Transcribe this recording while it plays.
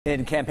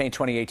In campaign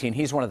 2018,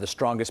 he's one of the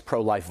strongest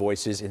pro-life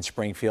voices in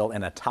Springfield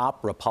and a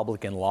top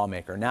Republican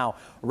lawmaker. Now,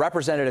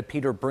 Representative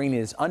Peter Breen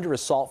is under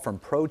assault from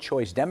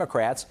pro-choice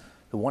Democrats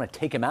who want to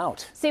take him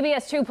out.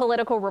 CBS 2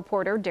 political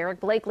reporter Derrick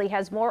Blakley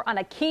has more on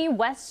a key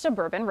West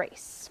suburban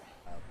race.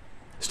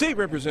 State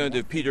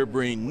Representative Peter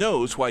Breen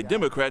knows why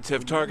Democrats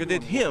have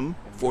targeted him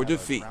for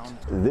defeat.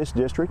 This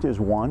district is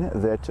one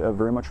that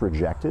very much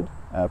rejected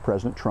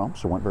President Trump,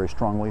 so went very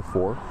strongly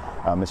for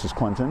Mrs.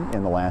 Clinton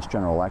in the last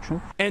general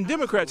election. And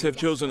Democrats have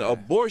chosen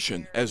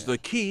abortion as the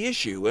key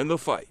issue in the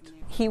fight.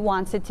 He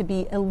wants it to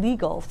be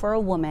illegal for a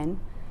woman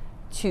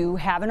to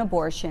have an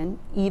abortion,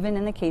 even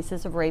in the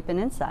cases of rape and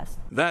incest.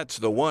 That's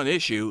the one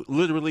issue,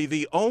 literally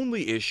the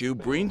only issue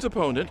Breen's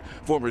opponent,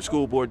 former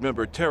school board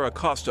member Terra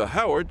Costa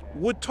Howard,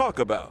 would talk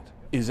about.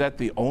 Is that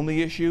the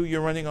only issue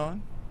you're running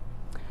on?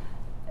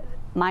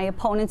 My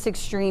opponent's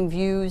extreme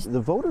views.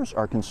 The voters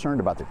are concerned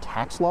about their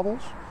tax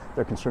levels.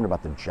 They're concerned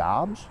about their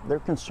jobs. They're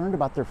concerned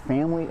about their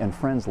family and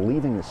friends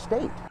leaving the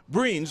state.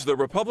 Breen's the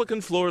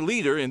Republican floor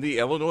leader in the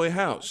Illinois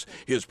House.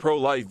 His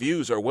pro-life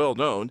views are well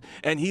known,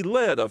 and he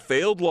led a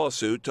failed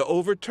lawsuit to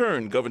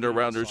overturn Governor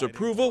Rounder's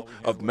approval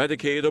of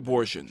Medicaid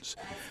abortions.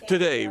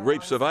 Today,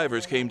 rape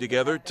survivors came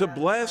together to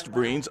blast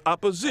Breen's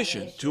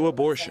opposition to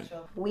abortion.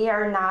 We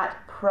are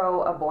not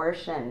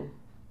pro-abortion,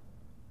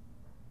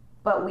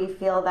 but we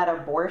feel that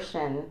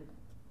abortion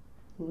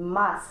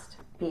must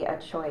be a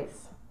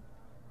choice.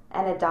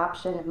 And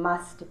adoption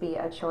must be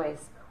a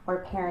choice,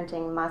 or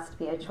parenting must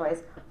be a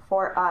choice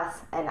for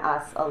us and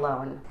us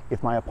alone.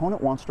 If my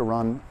opponent wants to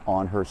run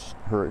on her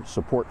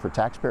support for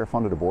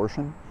taxpayer-funded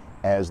abortion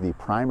as the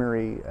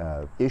primary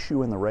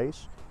issue in the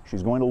race,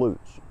 she's going to lose.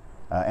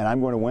 And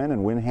I'm going to win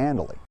and win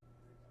handily.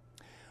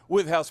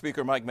 With House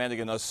Speaker Mike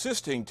Madigan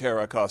assisting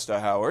Terra Costa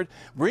Howard,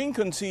 Breen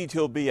concedes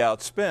he'll be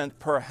outspent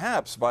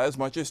perhaps by as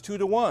much as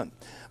 2-1.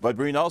 But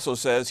Breen also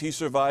says he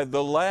survived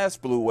the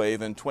last blue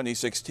wave in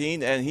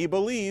 2016 and he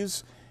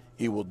believes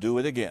he will do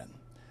it again.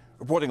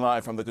 Reporting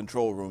live from the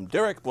control room,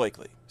 Derrick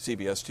Blakley,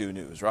 CBS 2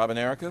 News. Rob and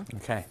Erica.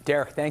 Okay,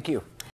 Derrick, thank you.